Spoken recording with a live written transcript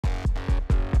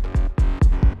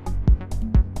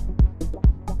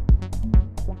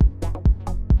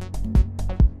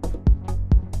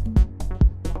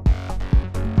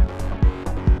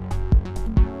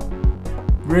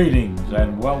Greetings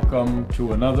and welcome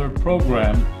to another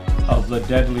program of The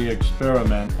Deadly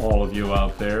Experiment, all of you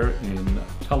out there in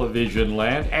television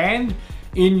land and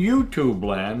in YouTube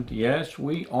land. Yes,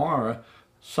 we are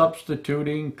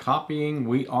substituting, copying,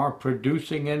 we are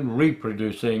producing and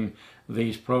reproducing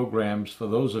these programs for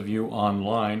those of you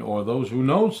online or those who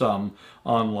know some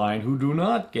online who do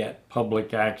not get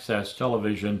public access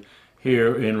television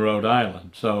here in Rhode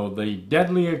Island. So The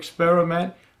Deadly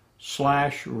Experiment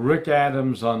 / Rick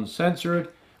Adams Uncensored,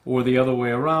 or the other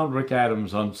way around, Rick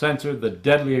Adams Uncensored. The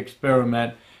Deadly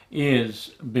Experiment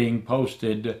is being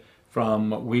posted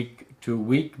from week to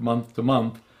week, month to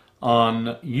month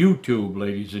on YouTube,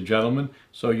 ladies and gentlemen,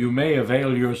 so you may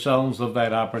avail yourselves of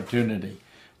that opportunity.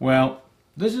 Well,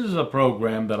 this is a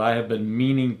program that I have been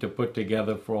meaning to put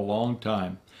together for a long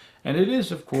time, and it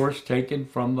is, of course, taken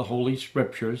from the Holy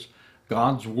Scriptures,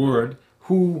 God's Word,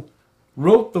 who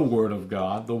wrote the Word of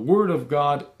God. The Word of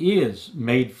God is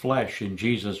made flesh in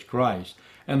Jesus Christ,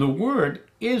 and the Word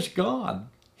is God.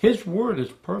 His Word is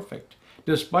perfect,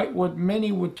 despite what many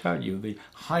would tell you, the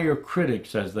higher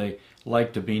critics as they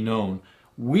like to be known.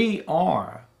 We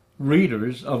are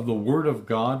readers of the Word of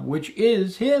God, which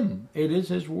is Him. It is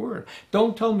His Word.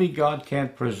 Don't tell me God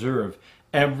can't preserve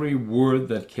every word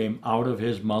that came out of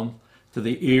His mouth to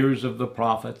the ears of the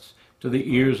prophets, to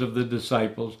the ears of the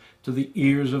disciples, to the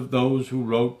ears of those who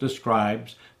wrote, the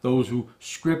scribes, those who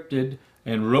scripted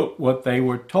and wrote what they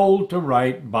were told to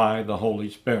write by the Holy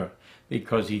Spirit.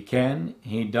 Because He can,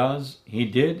 He does, He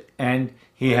did, and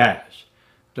He has,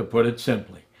 to put it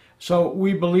simply. So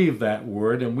we believe that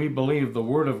Word, and we believe the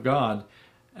Word of God,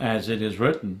 as it is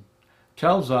written,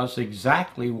 tells us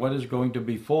exactly what is going to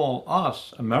befall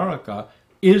us, America,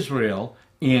 Israel,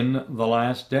 in the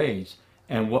last days,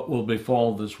 and what will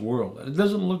befall this world. It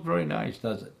doesn't look very nice,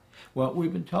 does it? Well,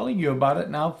 we've been telling you about it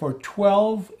now for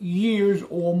 12 years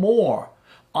or more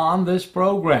on this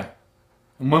program.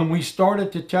 And when we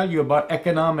started to tell you about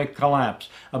economic collapse,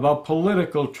 about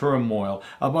political turmoil,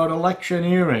 about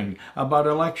electioneering, about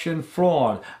election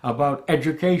fraud, about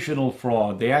educational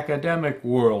fraud, the academic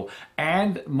world,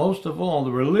 and most of all,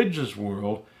 the religious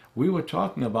world, we were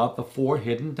talking about the 4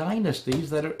 hidden dynasties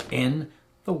that are in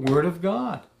the Word of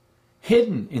God.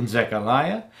 Hidden in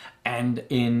Zechariah and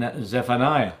in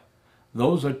Zephaniah.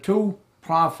 Those are 2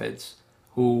 prophets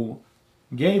who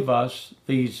gave us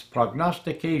these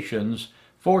prognostications,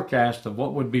 forecast of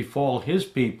what would befall His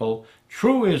people,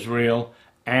 true Israel,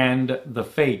 and the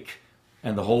fake,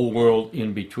 and the whole world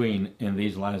in between in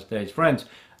these last days. Friends,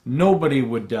 nobody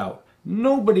would doubt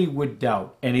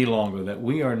any longer that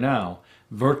we are now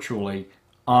virtually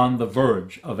on the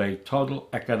verge of a total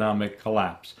economic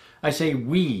collapse. I say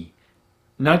we.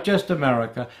 Not just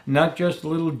America, not just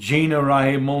little Gina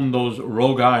Raimondo's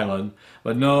Rogue Island,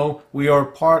 but no, we are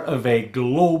part of a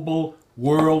global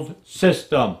world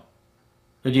system.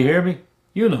 Did you hear me?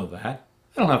 You know that.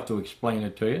 I don't have to explain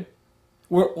it to you.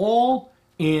 We're all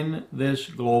in this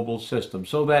global system,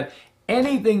 so that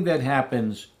anything that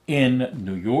happens in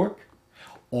New York,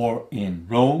 or in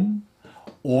Rome,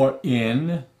 or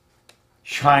in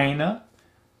China,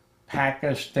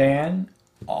 Pakistan,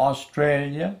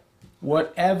 Australia,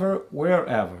 whatever,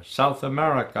 wherever, South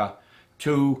America,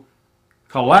 to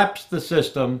collapse the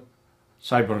system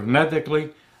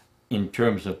cybernetically in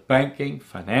terms of banking,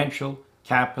 financial,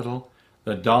 capital,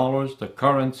 the dollars, the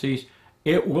currencies,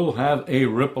 it will have a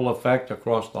ripple effect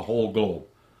across the whole globe.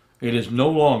 It is no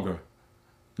longer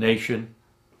nation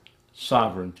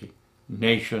sovereignty.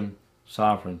 Nation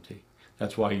sovereignty.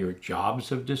 That's why your jobs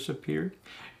have disappeared.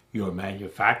 Your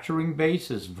manufacturing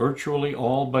base is virtually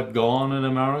all but gone in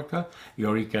America.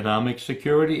 Your economic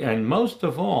security, and most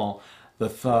of all, the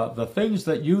things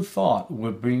that you thought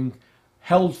would bring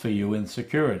held for you in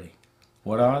security.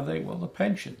 What are they? Well, the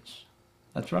pensions.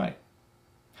 That's right.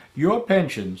 Your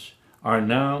pensions are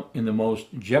now in the most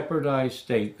jeopardized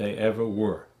state they ever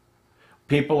were.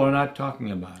 People are not talking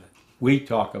about it. We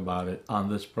talk about it on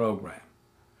this program.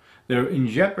 They're in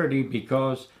jeopardy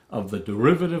because of the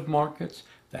derivative markets,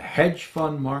 the hedge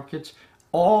fund markets,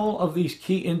 all of these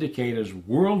key indicators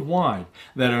worldwide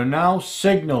that are now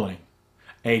signaling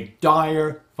a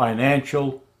dire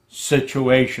financial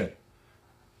situation.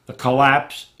 The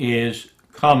collapse is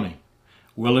coming.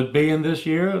 Will it be in this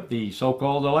year, the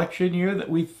so-called election year that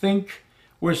we think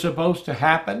we're supposed to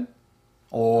happen?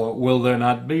 Or will there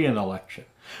not be an election?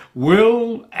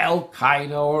 Will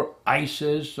Al-Qaeda or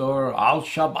ISIS or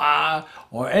Al-Shabaab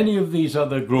or any of these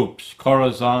other groups,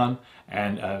 Khorasan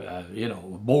and,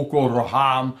 Boko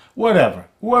Haram, whatever,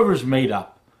 whoever's made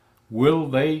up, will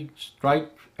they strike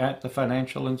at the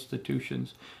financial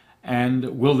institutions?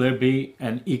 And will there be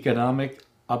an economic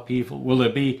upheaval? Will there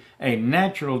be a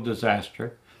natural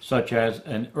disaster, such as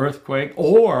an earthquake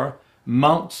or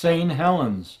Mount St.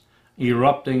 Helens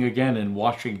erupting again in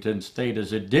Washington state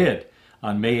as it did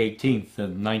on May 18th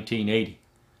of 1980?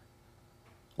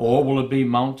 Or will it be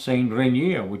Mount St.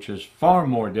 Rainier, which is far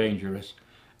more dangerous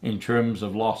in terms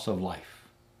of loss of life?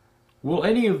 Will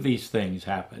any of these things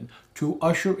happen to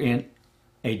usher in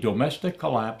a domestic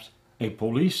collapse, a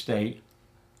police state,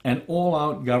 and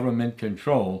all-out government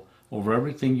control over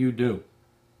everything you do,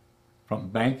 from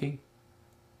banking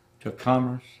to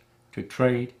commerce to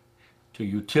trade to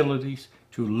utilities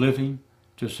to living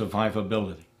to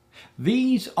survivability?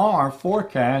 These are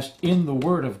forecast in the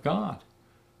Word of God.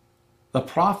 The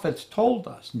prophets told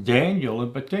us, Daniel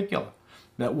in particular,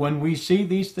 that when we see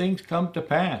these things come to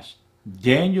pass,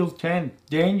 Daniel 10,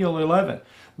 Daniel 11,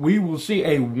 we will see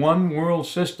a one-world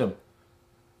system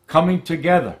coming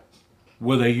together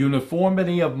with a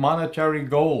uniformity of monetary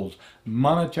goals,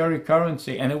 monetary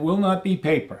currency, and it will not be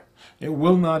paper. It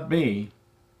will not be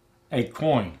a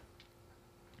coin.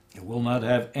 It will not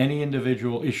have any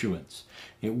individual issuance.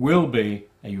 It will be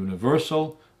a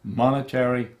universal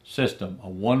monetary system, a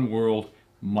one-world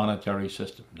monetary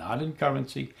system, not in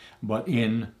currency, but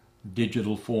in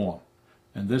digital form.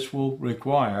 And this will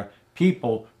require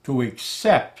people to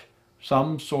accept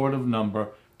some sort of number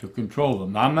to control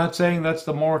them. Now, I'm not saying that's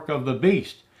the mark of the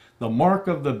beast. The mark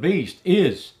of the beast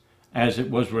is, as it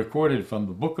was recorded from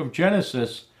the book of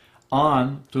Genesis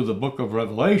on to the book of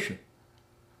Revelation,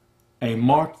 a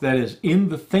mark that is in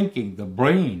the thinking, the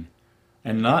brain,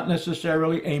 and not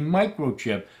necessarily a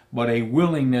microchip, but a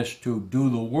willingness to do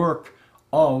the work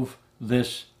of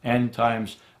this end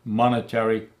times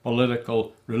monetary,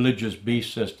 political, religious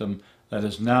beast system that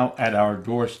is now at our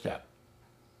doorstep.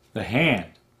 The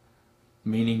hand,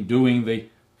 meaning doing the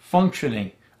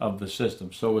functioning of the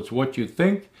system. So it's what you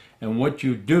think and what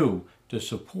you do to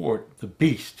support the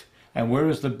beast. And where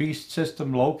is the beast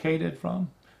system located from?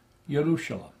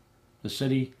 Jerusalem, the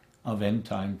city of end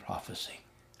time prophecy.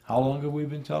 How long have we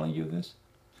been telling you this?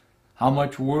 How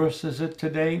much worse is it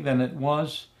today than it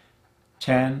was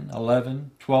 10,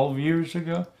 11, 12 years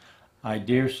ago? I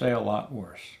dare say a lot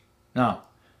worse. Now,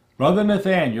 Brother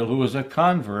Nathaniel, who is a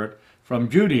convert from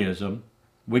Judaism,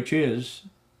 which is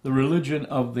the religion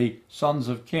of the sons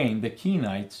of Cain, the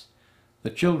Kenites, the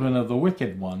children of the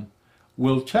wicked one,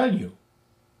 will tell you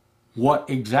what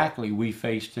exactly we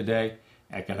face today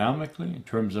economically, in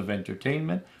terms of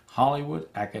entertainment, Hollywood,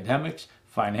 academics,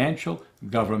 financial,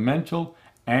 governmental,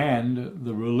 and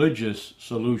the religious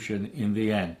solution in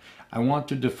the end. I want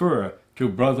to defer to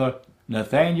Brother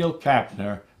Nathaniel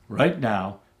Kapner right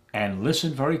now and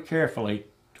listen very carefully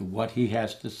to what he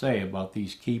has to say about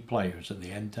these key players of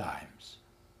the end times.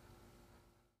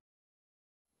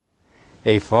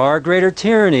 A far greater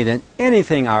tyranny than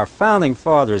anything our founding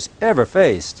fathers ever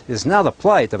faced is now the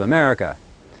plight of America.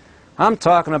 I'm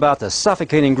talking about the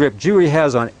suffocating grip Jewry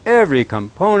has on every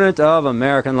component of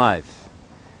American life.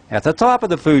 At the top of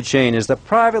the food chain is the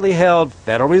privately held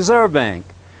Federal Reserve Bank,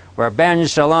 where Ben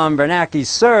Shalom Bernanke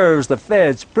serves the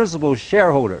Fed's principal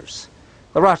shareholders,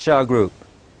 the Rothschild Group,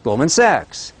 Goldman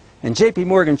Sachs, and J.P.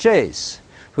 Morgan Chase,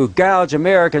 who gouge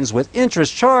Americans with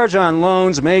interest charged on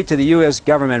loans made to the U.S.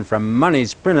 government from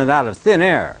monies printed out of thin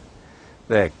air.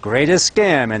 The greatest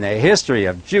scam in the history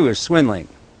of Jewish swindling.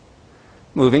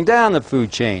 Moving down the food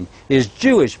chain is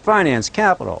Jewish finance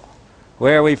capital,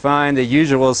 where we find the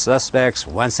usual suspects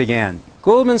once again.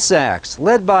 Goldman Sachs,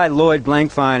 led by Lloyd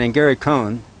Blankfein and Gary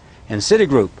Cohn, and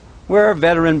Citigroup, where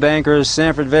veteran bankers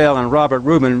Sanford Vail and Robert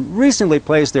Rubin recently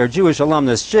placed their Jewish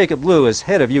alumnus Jacob Lew as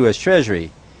head of U.S.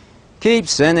 Treasury, keep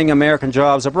sending American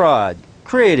jobs abroad,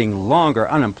 creating longer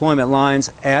unemployment lines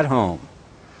at home.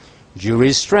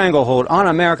 Jewry's stranglehold on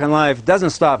American life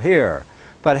doesn't stop here,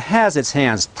 but has its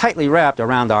hands tightly wrapped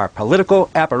around our political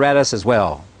apparatus as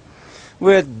well.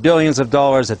 With billions of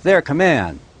dollars at their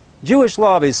command, Jewish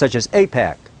lobbies such as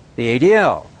AIPAC, the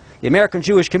ADL, the American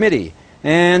Jewish Committee,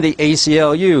 and the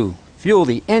ACLU fuel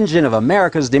the engine of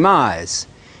America's demise,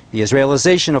 the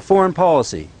Israelization of foreign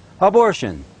policy,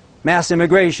 abortion, mass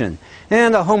immigration,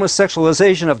 and the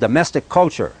homosexualization of domestic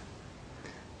culture.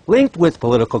 Linked with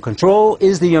political control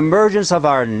is the emergence of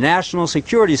our national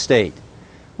security state,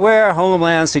 where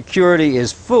Homeland Security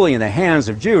is fully in the hands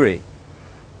of Jewry.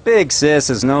 Big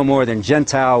Sis is no more than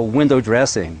Gentile window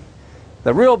dressing.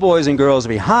 The real boys and girls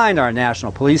behind our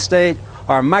national police state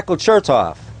are Michael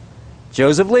Chertoff,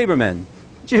 Joseph Lieberman,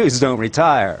 Jews don't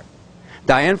retire,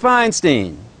 Dianne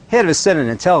Feinstein, head of Senate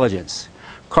Intelligence,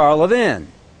 Carl Levin,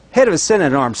 head of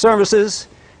Senate Armed Services,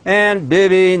 and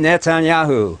Bibi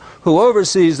Netanyahu, who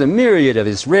oversees the myriad of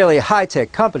Israeli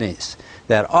high-tech companies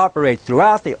that operate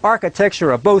throughout the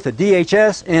architecture of both the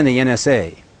DHS and the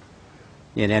NSA.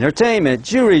 In entertainment,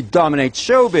 Jewry dominates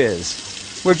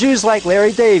showbiz, where Jews like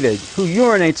Larry David, who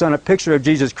urinates on a picture of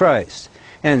Jesus Christ,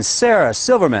 and Sarah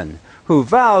Silverman, who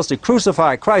vows to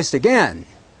crucify Christ again,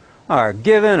 are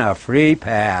given a free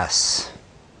pass.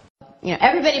 You know,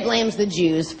 everybody blames the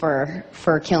Jews for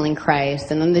killing Christ,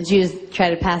 and then the Jews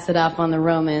try to pass it off on the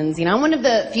Romans. You know, I'm one of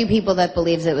the few people that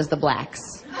believes it was the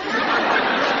blacks.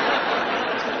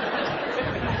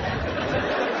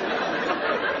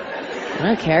 I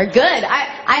don't care. Good.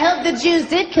 I hope the Jews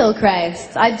did kill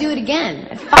Christ. I'd do it again.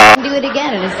 I'd fucking do it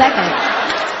again in a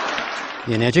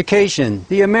second. In education,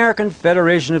 the American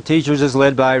Federation of Teachers is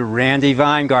led by Randy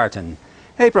Weingarten,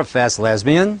 a professed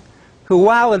lesbian, who,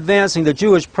 while advancing the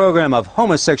Jewish program of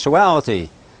homosexuality,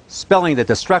 spelling the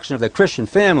destruction of the Christian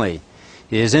family,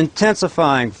 is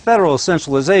intensifying federal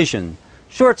centralization,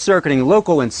 short-circuiting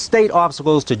local and state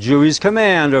obstacles to Jewry's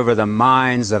command over the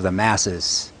minds of the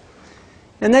masses.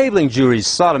 Enabling Jewry's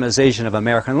sodomization of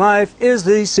American life is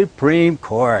the Supreme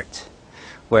Court,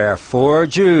 where 4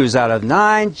 Jews out of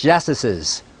 9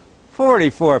 justices,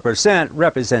 44%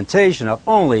 representation of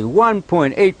only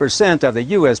 1.8% of the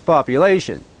U.S.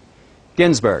 population,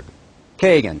 Ginsburg,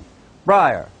 Kagan,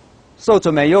 Breyer,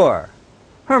 Sotomayor.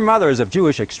 Her mother is of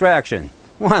Jewish extraction.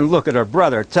 One look at her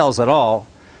brother tells it all.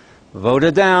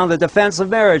 Voted down the Defense of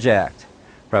Marriage Act,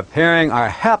 preparing our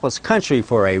hapless country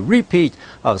for a repeat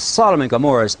of Sodom and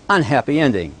Gomorrah's unhappy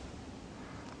ending.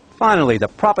 Finally, the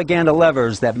propaganda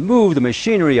levers that move the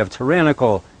machinery of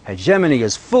tyrannical hegemony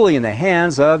is fully in the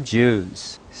hands of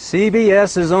Jews.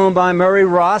 CBS is owned by Murray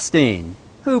Rothstein,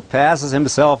 who passes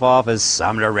himself off as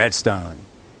Sumner Redstone.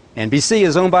 NBC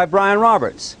is owned by Brian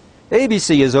Roberts.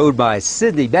 ABC is owned by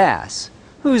Sidney Bass,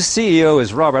 whose CEO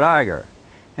is Robert Iger.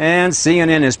 And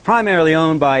CNN is primarily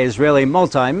owned by Israeli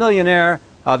multimillionaire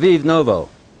Aviv Novo.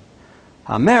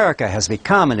 America has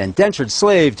become an indentured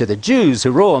slave to the Jews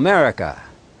who rule America.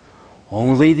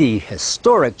 Only the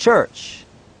historic church,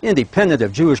 independent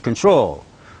of Jewish control,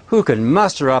 who can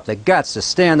muster up the guts to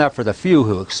stand up for the few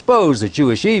who expose the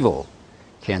Jewish evil,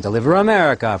 can deliver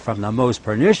America from the most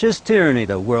pernicious tyranny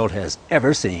the world has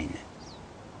ever seen.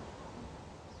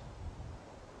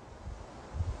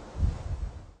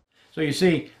 So you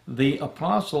see, the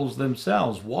apostles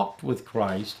themselves walked with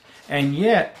Christ, and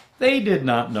yet they did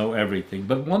not know everything.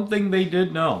 But one thing they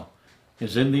did know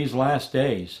is in these last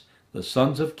days, the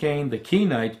sons of Cain, the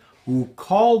Kenites, who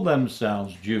called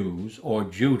themselves Jews or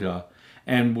Judah,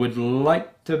 and would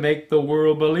like to make the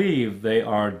world believe they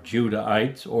are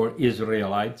Judahites or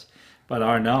Israelites, but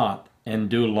are not, and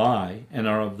do lie, and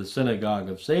are of the synagogue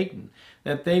of Satan,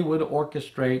 that they would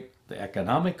orchestrate the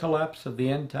economic collapse of the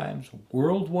end times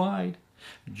worldwide,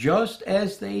 just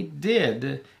as they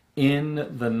did in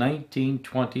the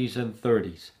 1920s and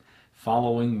 30s,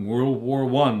 following World War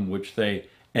I, which they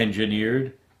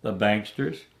engineered, the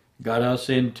banksters, got us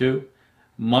into,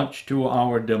 much to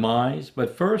our demise.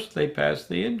 But first they passed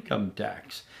the income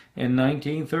tax in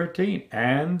 1913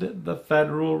 and the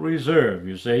Federal Reserve,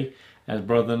 you see, as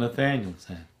Brother Nathaniel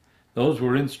said. Those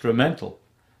were instrumental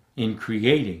in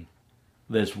creating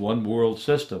this one world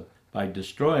system by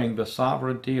destroying the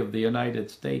sovereignty of the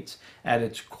United States at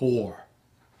its core.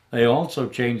 They also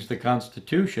changed the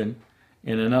Constitution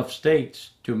in enough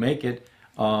states to make it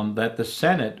that the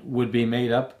Senate would be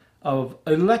made up of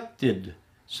elected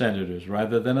senators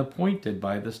rather than appointed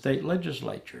by the state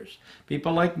legislatures.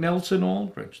 People like Nelson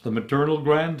Aldrich, the maternal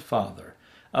grandfather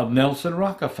of Nelson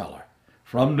Rockefeller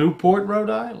from Newport, Rhode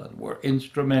Island, were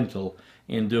instrumental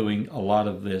in doing a lot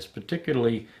of this,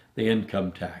 particularly the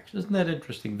income tax. Isn't that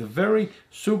interesting? The very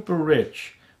super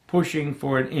rich pushing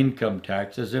for an income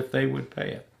tax as if they would pay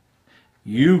it.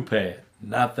 You pay it,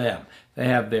 not them. They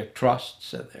have their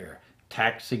trusts and their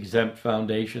tax-exempt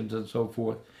foundations and so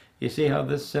forth. You see how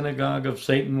this synagogue of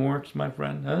Satan works, my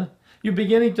friend, huh? You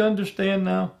beginning to understand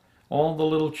now? All the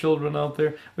little children out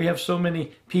there. We have so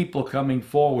many people coming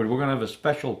forward. We're going to have a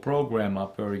special program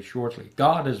up very shortly.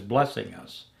 God is blessing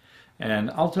us.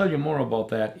 And I'll tell you more about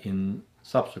that in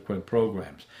subsequent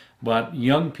programs. But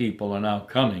young people are now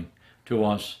coming to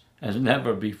us as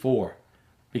never before,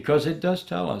 because it does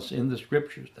tell us in the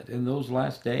scriptures that in those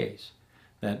last days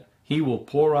that he will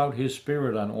pour out his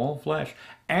spirit on all flesh,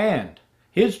 and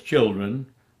his children,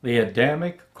 the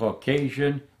Adamic,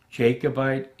 Caucasian,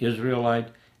 Jacobite, Israelite,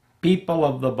 people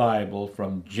of the Bible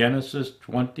from Genesis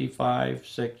 25,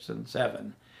 6, and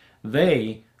 7,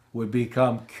 they would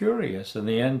become curious in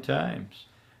the end times.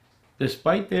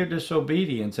 despite their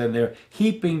disobedience and their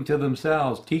heaping to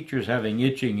themselves, teachers having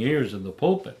itching ears in the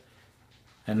pulpit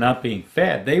and not being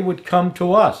fed, they would come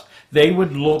to us. They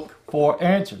would look for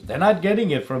answers. They're not getting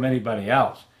it from anybody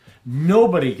else.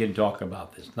 Nobody can talk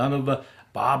about this. None of the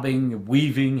bobbing,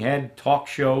 weaving head talk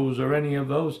shows or any of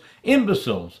those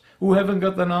imbeciles who haven't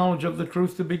got the knowledge of the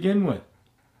truth to begin with.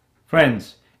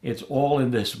 Friends, it's all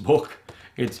in this book.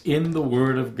 It's in the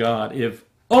Word of God. If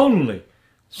only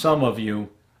some of you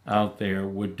out there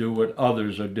would do what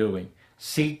others are doing.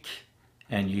 Seek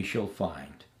and ye shall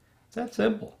find. It's that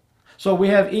simple. So we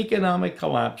have economic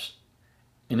collapse,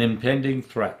 an impending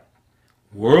threat,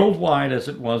 worldwide as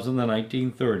it was in the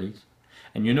 1930s.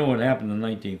 And you know what happened in the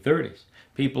 1930s.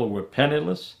 People were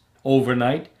penniless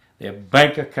overnight. Their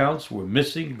bank accounts were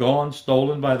missing, gone,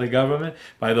 stolen by the government,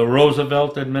 by the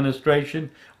Roosevelt administration,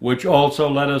 which also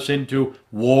led us into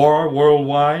war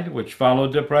worldwide, which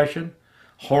followed depression.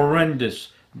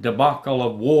 Horrendous debacle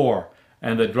of war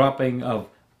and the dropping of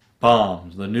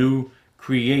bombs, the new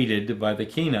created by the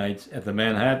Keenites at the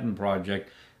Manhattan Project,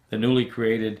 the newly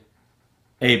created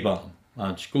A-bomb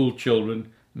on school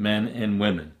children, men and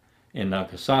women in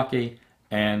Nagasaki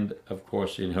and, of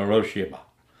course, in Hiroshima.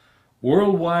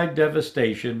 Worldwide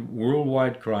devastation,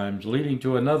 worldwide crimes, leading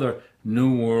to another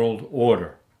new world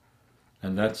order.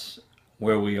 And that's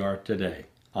where we are today,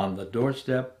 on the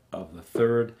doorstep of the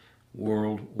Third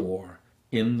World War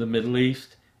in the Middle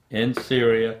East, in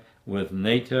Syria, with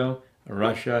NATO,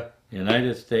 Russia,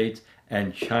 United States,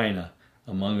 and China,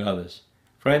 among others.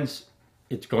 Friends,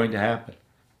 it's going to happen.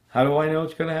 How do I know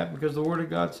it's going to happen? Because the Word of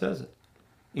God says it.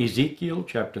 Ezekiel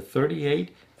chapter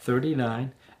 38,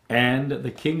 39, and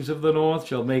the kings of the north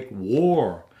shall make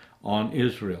war on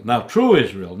Israel. Now, true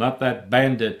Israel, not that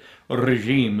bandit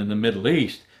regime in the Middle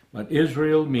East, but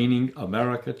Israel meaning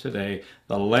America today,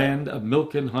 the land of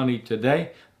milk and honey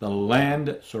today, the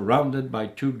land surrounded by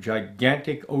two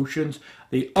gigantic oceans,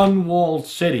 the unwalled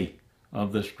city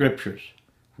of the Scriptures,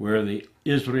 where the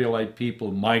Israelite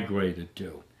people migrated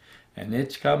to. And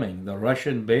it's coming. The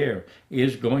Russian bear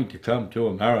is going to come to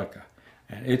America,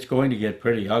 and it's going to get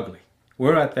pretty ugly.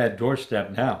 We're at that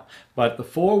doorstep now, but the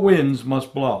four winds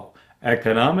must blow.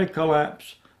 Economic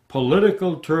collapse,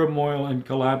 political turmoil and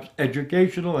collapse,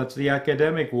 educational, that's the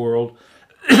academic world,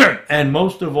 and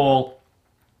most of all,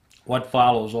 what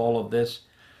follows all of this?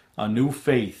 A new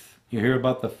faith. You hear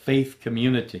about the faith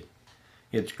community.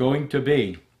 It's going to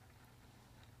be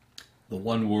the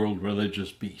one world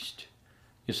religious beast.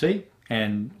 You see?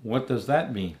 And what does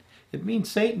that mean? It means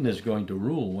Satan is going to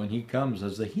rule when he comes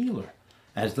as the healer,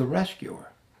 as the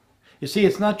rescuer. You see,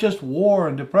 it's not just war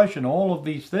and depression, all of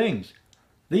these things.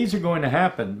 These are going to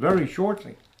happen very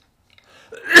shortly.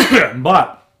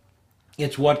 But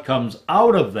it's what comes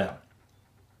out of them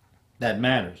that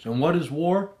matters. And what is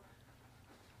war?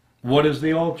 What is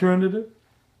the alternative?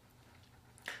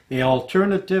 The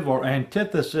alternative or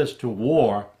antithesis to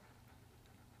war,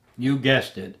 you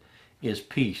guessed it, is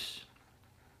peace.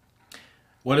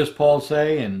 What does Paul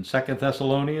say in 2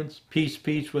 Thessalonians? Peace,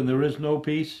 peace, when there is no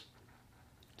peace.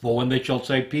 For when they shall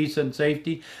say peace and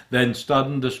safety, then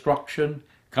sudden destruction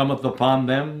cometh upon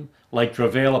them, like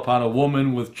travail upon a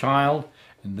woman with child,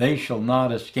 and they shall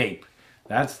not escape.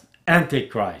 That's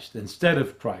Antichrist instead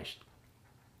of Christ.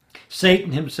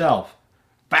 Satan himself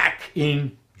back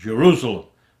in Jerusalem,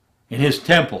 in his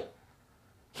temple,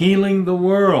 healing the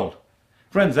world.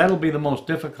 Friends, that'll be the most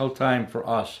difficult time for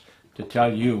us to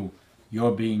tell you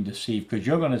you're being deceived, because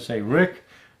you're going to say, Rick,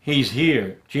 he's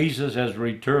here. Jesus has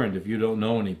returned, if you don't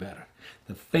know any better.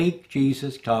 The fake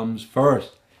Jesus comes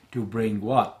first to bring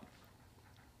what?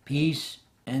 Peace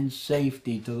and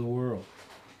safety to the world.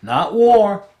 Not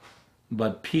war,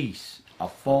 but peace. A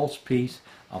false peace,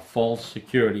 a false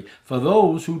security for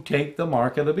those who take the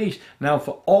mark of the beast. Now,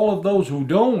 for all of those who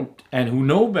don't and who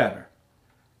know better,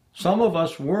 some of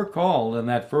us were called in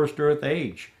that first earth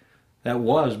age that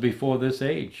was before this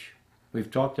age. We've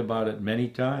talked about it many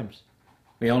times.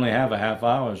 We only have a half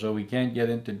hour, so we can't get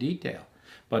into detail.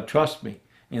 But trust me,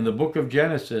 in the book of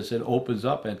Genesis, it opens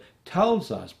up and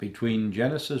tells us between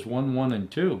Genesis 1:1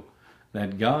 and 2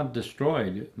 that God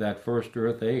destroyed that first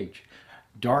earth age.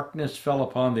 Darkness fell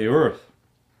upon the earth,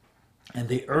 and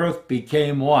the earth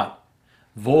became what?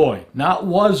 Void. Not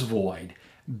was void,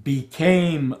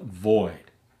 became void.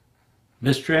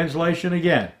 Mistranslation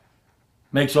again.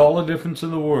 Makes all the difference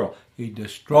in the world. He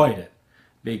destroyed it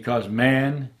because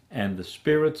man and the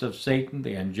spirits of Satan,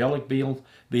 the angelic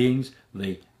beings,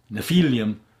 the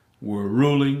Nephilim, were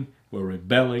ruling, were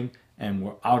rebelling, and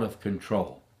were out of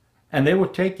control. And they were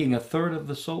taking a third of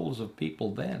the souls of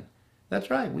people then. That's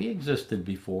right, we existed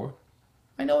before.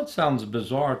 I know it sounds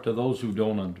bizarre to those who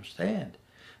don't understand,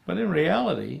 But in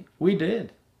reality, we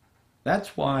did.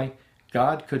 That's why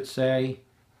God could say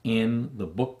in the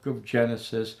book of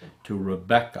Genesis to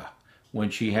Rebekah, when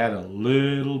she had a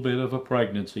little bit of a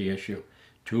pregnancy issue,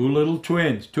 two little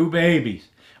twins, two babies,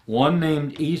 one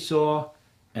named Esau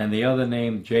and the other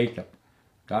named Jacob.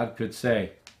 God could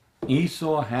say,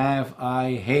 Esau have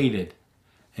I hated,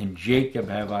 and Jacob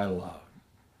have I loved.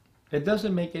 It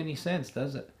doesn't make any sense,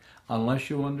 does it? Unless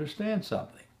you understand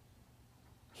something.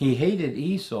 He hated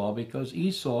Esau because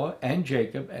Esau and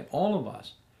Jacob and all of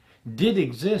us did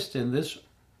exist in this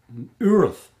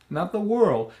earth, not the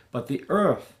world, but the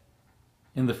earth,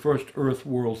 in the first earth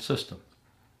world system.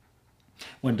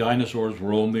 When dinosaurs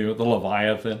roamed the earth, the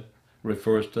Leviathan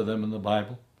refers to them in the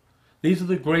Bible. These are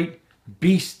the great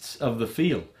beasts of the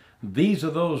field. These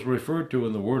are those referred to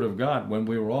in the Word of God when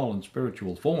we were all in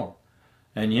spiritual form.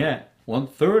 And yet,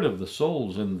 1/3 of the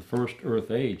souls in the first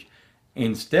earth age,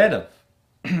 instead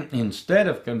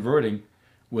of converting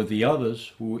with the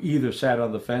others who either sat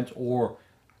on the fence or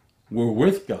were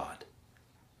with God,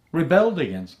 rebelled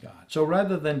against God. So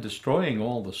rather than destroying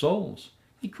all the souls,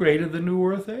 he created the new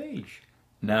earth age.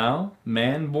 Now,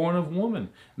 man born of woman,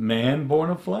 man born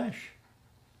of flesh.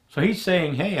 So he's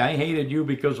saying, hey, I hated you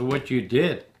because of what you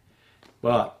did.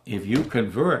 But if you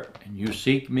convert and you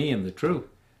seek me in the truth,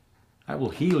 I will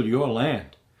heal your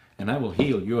land and I will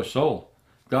heal your soul.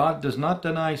 God does not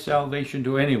deny salvation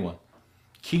to anyone,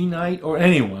 Kenite or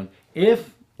anyone,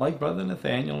 if, like Brother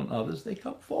Nathaniel and others, they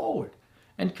come forward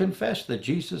and confess that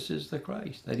Jesus is the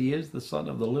Christ, that he is the Son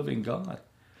of the living God.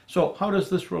 So how does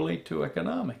this relate to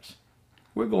economics?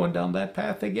 We're going down that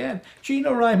path again.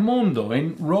 Gina Raimondo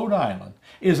in Rhode Island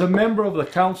is a member of the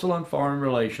Council on Foreign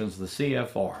Relations, the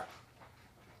CFR,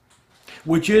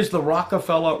 which is the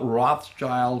Rockefeller,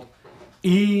 Rothschild,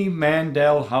 E.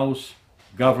 Mandel House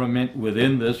government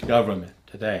within this government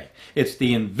today. It's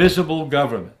the invisible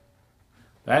government.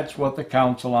 That's what the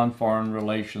Council on Foreign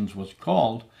Relations was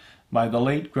called by the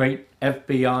late great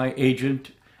FBI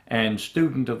agent and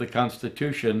student of the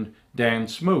Constitution, Dan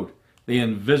Smoot. The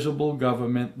invisible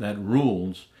government that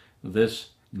rules this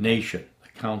nation,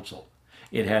 the Council.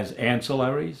 It has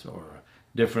ancillaries or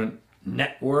different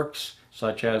networks,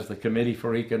 such as the Committee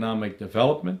for Economic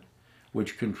Development,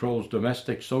 which controls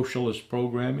domestic socialist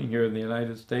programming here in the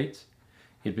United States.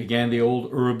 It began the old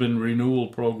urban renewal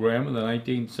program in the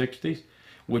 1960s,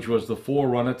 which was the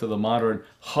forerunner to the modern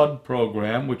HUD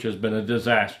program, which has been a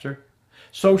disaster.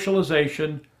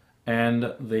 Socialization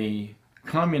and the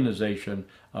communization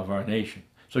of our nation.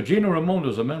 So Gina Raimondo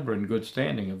is a member in good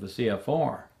standing of the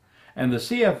CFR. And the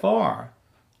CFR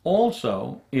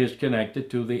also is connected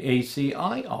to the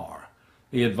ACIR,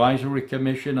 the Advisory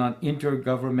Commission on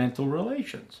Intergovernmental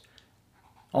Relations,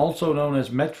 also known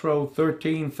as Metro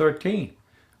 1313,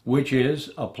 which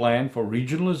is a plan for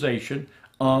regionalization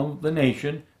of the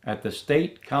nation at the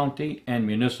state, county, and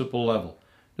municipal level.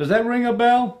 Does that ring a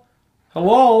bell?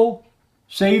 Hello?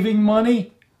 Saving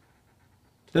money?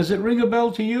 Does it ring a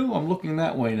bell to you? I'm looking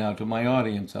that way now to my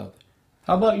audience out there.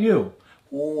 How about you?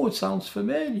 Oh, it sounds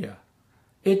familiar.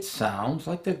 It sounds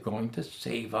like they're going to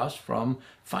save us from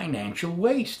financial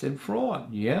waste and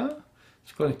fraud. Yeah?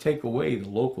 It's going to take away the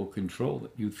local control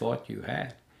that you thought you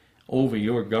had over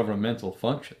your governmental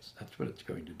functions. That's what it's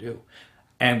going to do.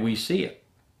 And we see it.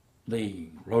 The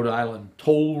Rhode Island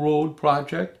Toll Road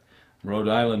Project, Rhode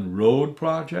Island Road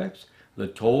Projects, the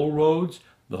toll roads,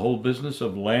 the whole business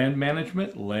of land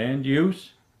management, land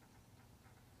use.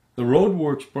 The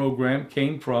roadworks program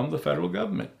came from the federal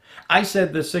government. I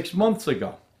said this 6 months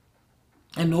ago,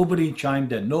 and nobody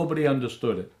chimed in. Nobody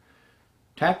understood it.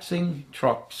 Taxing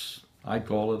trucks, I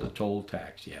call it a toll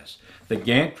tax, yes. The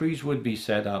gantries would be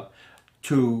set up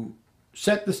to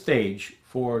set the stage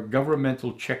for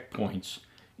governmental checkpoints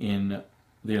in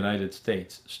the United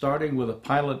States, starting with a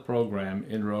pilot program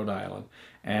in Rhode Island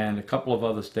and a couple of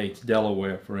other states,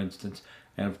 Delaware, for instance,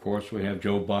 and of course we have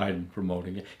Joe Biden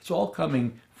promoting it. It's all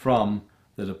coming from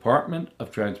the Department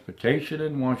of Transportation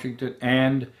in Washington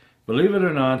and, believe it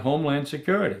or not, Homeland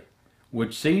Security,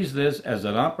 which sees this as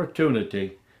an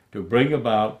opportunity to bring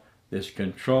about this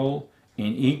control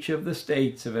in each of the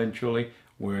states eventually,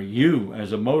 where you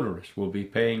as a motorist will be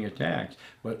paying a tax,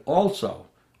 but also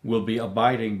will be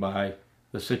abiding by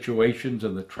the situations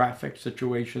and the traffic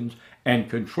situations and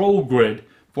control grid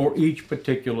for each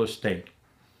particular state.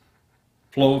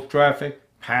 Flow of traffic,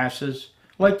 passes,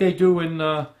 like they do in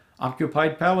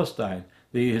occupied Palestine.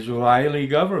 The Israeli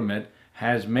government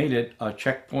has made it a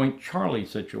checkpoint Charlie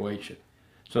situation,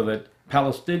 so that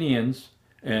Palestinians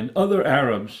and other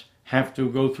Arabs have to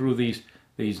go through these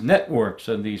networks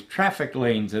and these traffic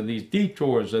lanes and these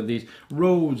detours and these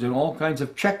roads and all kinds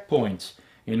of checkpoints.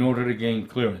 in order to gain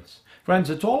clearance. Friends,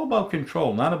 it's all about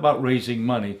control, not about raising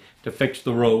money to fix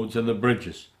the roads and the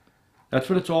bridges. That's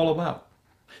what it's all about.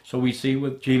 So we see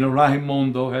what Gina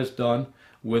Raimondo has done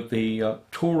with the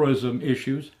tourism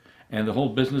issues and the whole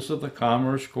business of the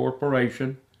Commerce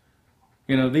Corporation.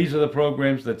 You know, these are the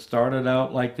programs that started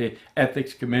out like the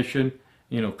Ethics Commission,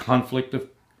 you know, conflict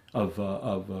of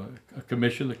a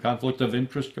commission, the Conflict of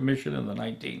Interest Commission in the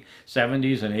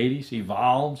 1970s and 80s,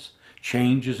 evolves,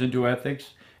 changes into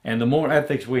ethics. And the more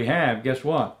ethics we have, guess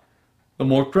what? The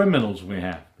more criminals we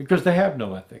have, because they have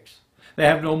no ethics. They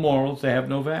have no morals, they have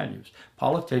no values.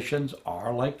 Politicians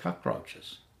are like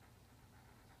cockroaches.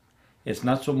 It's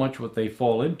not so much what they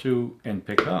fall into and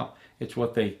pick up, it's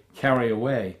what they carry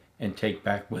away and take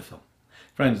back with them.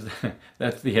 Friends,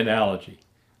 that's the analogy.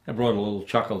 I brought a little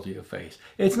chuckle to your face.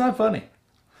 It's not funny,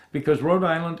 because Rhode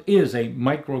Island is a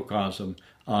microcosm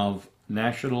of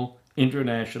national,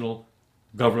 international,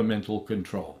 governmental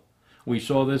control. We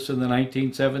saw this in the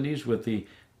 1970s with the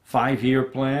 5-year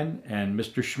plan and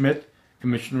Mr. Schmidt,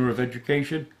 Commissioner of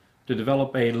Education, to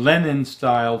develop a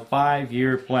Lenin-style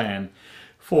 5-year plan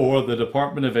for the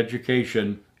Department of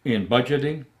Education in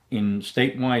budgeting, in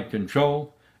statewide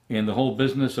control, in the whole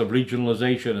business of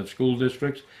regionalization of school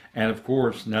districts. And of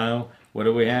course now, what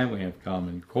do we have? We have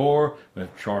Common Core, we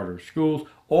have charter schools,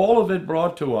 all of it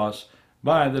brought to us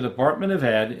by the Department of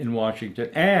Ed in Washington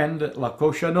and La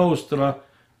Cosa Nostra,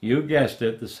 you guessed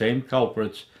it, the same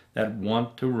culprits that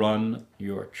want to run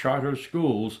your charter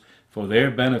schools for their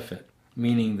benefit,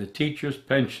 meaning the teachers'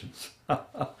 pensions.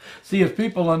 See, if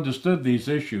people understood these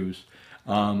issues,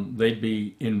 they'd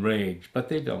be enraged, but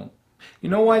they don't. You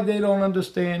know why they don't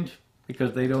understand?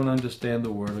 Because they don't understand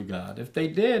the Word of God. If they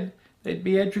did, they'd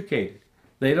be educated.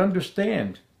 They'd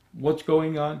understand what's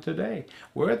going on today.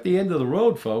 We're at the end of the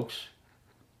road, folks.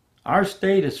 Our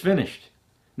state is finished.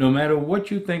 No matter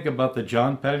what you think about the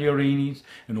John Pagliarinis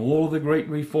and all the great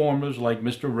reformers like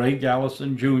Mr. Ray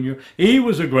Gallison Jr., he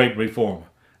was a great reformer.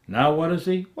 Now what is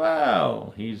he?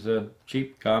 Well, he's a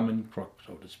cheap common crook,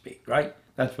 so to speak, right?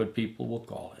 That's what people will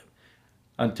call him,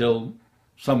 until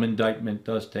some indictment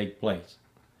does take place.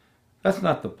 That's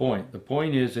not the point. The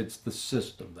point is it's the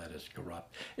system that is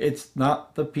corrupt. It's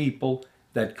not the people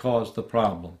that cause the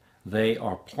problem. They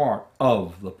are part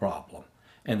of the problem.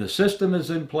 And the system is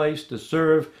in place to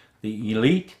serve the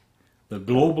elite, the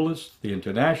globalists, the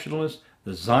internationalists,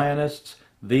 the Zionists,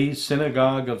 these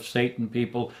synagogue of Satan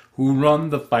people who run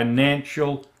the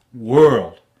financial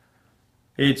world.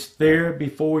 It's there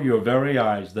before your very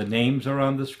eyes. The names are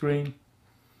on the screen,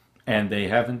 and they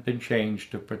haven't been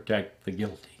changed to protect the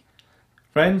guilty.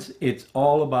 Friends, it's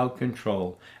all about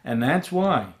control. And that's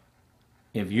why,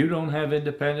 if you don't have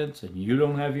independence and you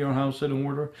don't have your house in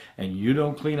order and you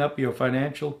don't clean up your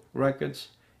financial records,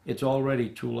 it's already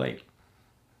too late.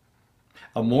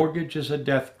 A mortgage is a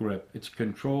death grip. It's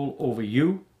control over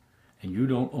you, and you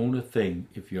don't own a thing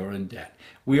if you're in debt.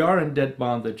 We are in debt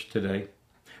bondage today.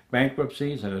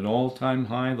 Bankruptcies at an all-time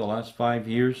high the last 5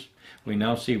 years. We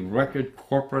now see record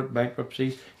corporate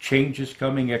bankruptcies, changes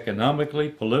coming economically,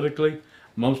 politically.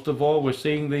 Most of all, we're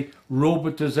seeing the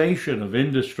robotization of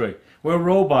industry, where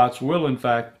robots will, in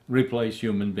fact, replace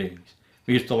human beings.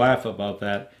 We used to laugh about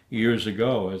that years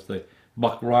ago as the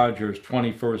Buck Rogers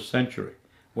 21st century.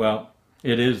 Well,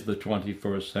 it is the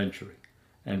 21st century.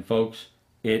 And folks,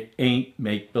 it ain't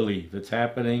make-believe. It's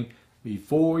happening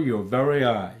before your very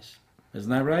eyes. Isn't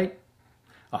that right?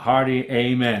 A hearty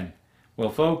amen.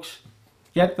 Well, folks,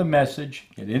 get the message,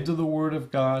 get into the Word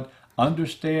of God,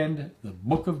 understand the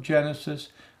book of Genesis,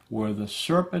 where the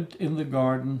serpent in the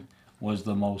garden was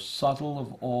the most subtle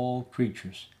of all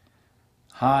creatures.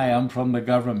 Hi, I'm from the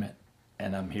government,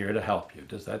 and I'm here to help you.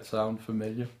 Does that sound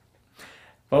familiar?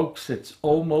 Folks, it's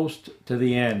almost to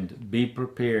the end. Be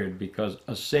prepared, because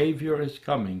a Savior is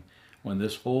coming when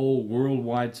this whole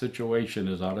worldwide situation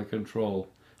is out of control.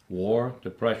 War,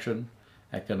 depression,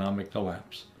 economic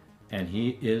collapse. And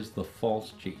he is the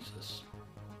false Jesus.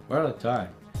 We're out of time.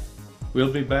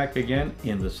 We'll be back again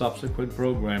in the subsequent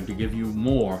program to give you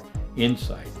more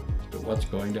insight to what's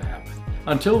going to happen.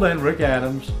 Until then, Rick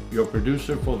Adams, your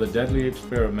producer for The Deadly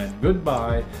Experiment,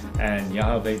 goodbye, and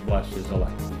Yahweh bless his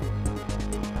elect.